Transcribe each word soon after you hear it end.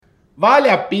Vale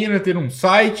a pena ter um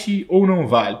site ou não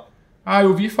vale? Eu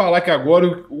ouvi falar que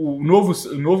agora o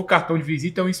novo cartão de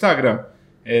visita é o Instagram.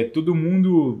 Todo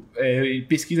mundo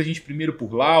pesquisa a gente primeiro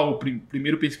por lá, ou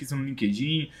primeiro pesquisa no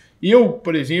LinkedIn. Eu,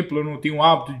 por exemplo, eu não tenho o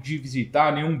hábito de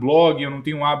visitar nenhum blog, eu não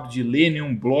tenho o hábito de ler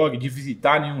nenhum blog, de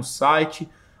visitar nenhum site.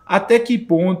 Até que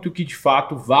ponto que de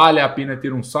fato vale a pena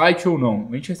ter um site ou não?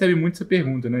 A gente recebe muito essa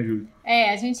pergunta, né, Júlia?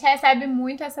 A gente recebe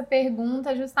muito essa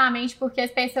pergunta justamente porque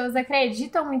as pessoas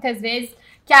acreditam muitas vezes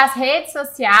que as redes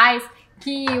sociais,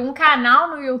 que um canal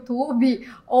no YouTube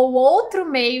ou outro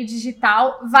meio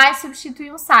digital vai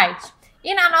substituir um site.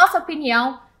 E na nossa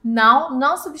opinião,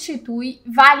 não substitui.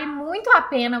 Vale muito a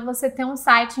pena você ter um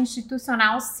site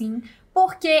institucional, sim,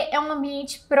 porque é um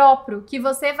ambiente próprio que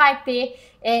você vai ter,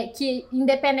 que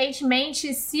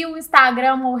independentemente se o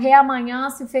Instagram morrer amanhã,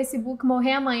 se o Facebook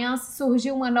morrer amanhã, se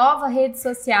surgir uma nova rede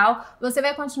social, você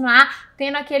vai continuar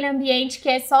tendo aquele ambiente que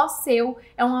é só seu,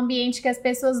 é um ambiente que as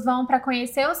pessoas vão para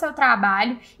conhecer o seu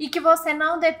trabalho e que você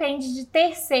não depende de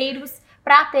terceiros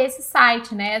para ter esse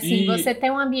site, né? Assim, você tem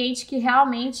um ambiente que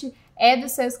realmente é do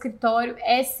seu escritório,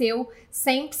 é seu,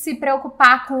 sem se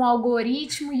preocupar com o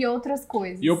algoritmo e outras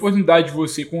coisas. E a oportunidade de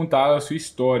você contar a sua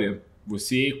história.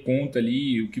 Você conta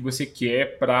ali o que você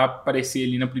quer para aparecer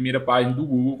ali na primeira página do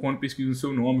Google quando pesquisa o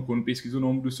seu nome, quando pesquisa o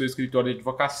nome do seu escritório de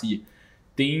advocacia.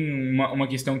 Tem uma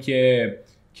questão que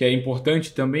é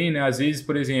importante também, né? Às vezes,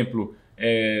 por exemplo,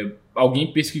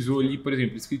 alguém pesquisou ali, por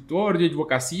exemplo, escritório de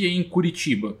advocacia em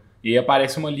Curitiba. E aí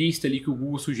aparece uma lista ali que o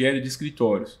Google sugere de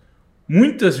escritórios.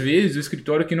 Muitas vezes o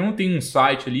escritório que não tem um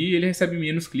site ali, ele recebe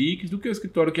menos cliques do que o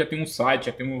escritório que já tem um site,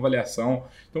 já tem uma avaliação.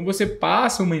 Então você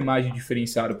passa uma imagem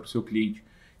diferenciada para o seu cliente.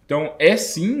 Então é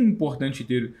sim importante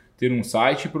ter um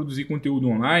site e produzir conteúdo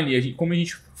online. E como a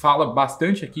gente fala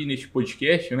bastante aqui neste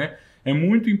podcast, né, é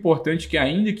muito importante que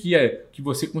ainda que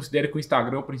você considere que o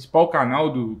Instagram é o principal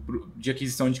canal de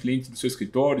aquisição de clientes do seu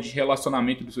escritório, de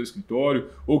relacionamento do seu escritório,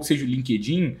 ou que seja o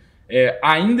LinkedIn,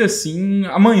 ainda assim,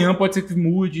 amanhã pode ser que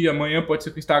mude, amanhã pode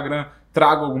ser que o Instagram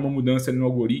traga alguma mudança no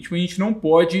algoritmo, e a gente não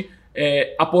pode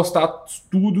apostar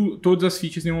todas as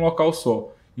fichas em um local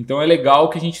só. Então é legal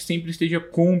que a gente sempre esteja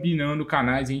combinando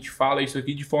canais, a gente fala isso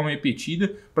aqui de forma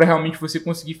repetida para realmente você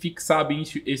conseguir fixar bem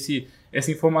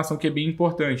essa informação que é bem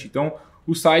importante. Então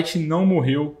o site não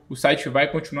morreu, o site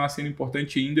vai continuar sendo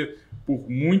importante ainda por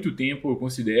muito tempo, eu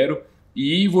considero.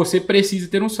 E você precisa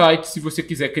ter um site se você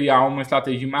quiser criar uma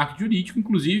estratégia de marketing jurídico,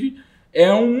 inclusive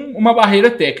é uma barreira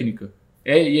técnica.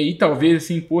 E aí talvez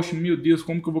assim, poxa, meu Deus,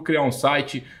 como que eu vou criar um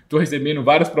site? Estou recebendo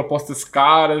várias propostas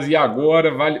caras e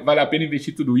agora vale a pena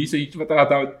investir tudo isso? A gente vai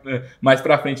tratar mais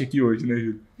para frente aqui hoje, né,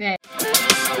 Júlio?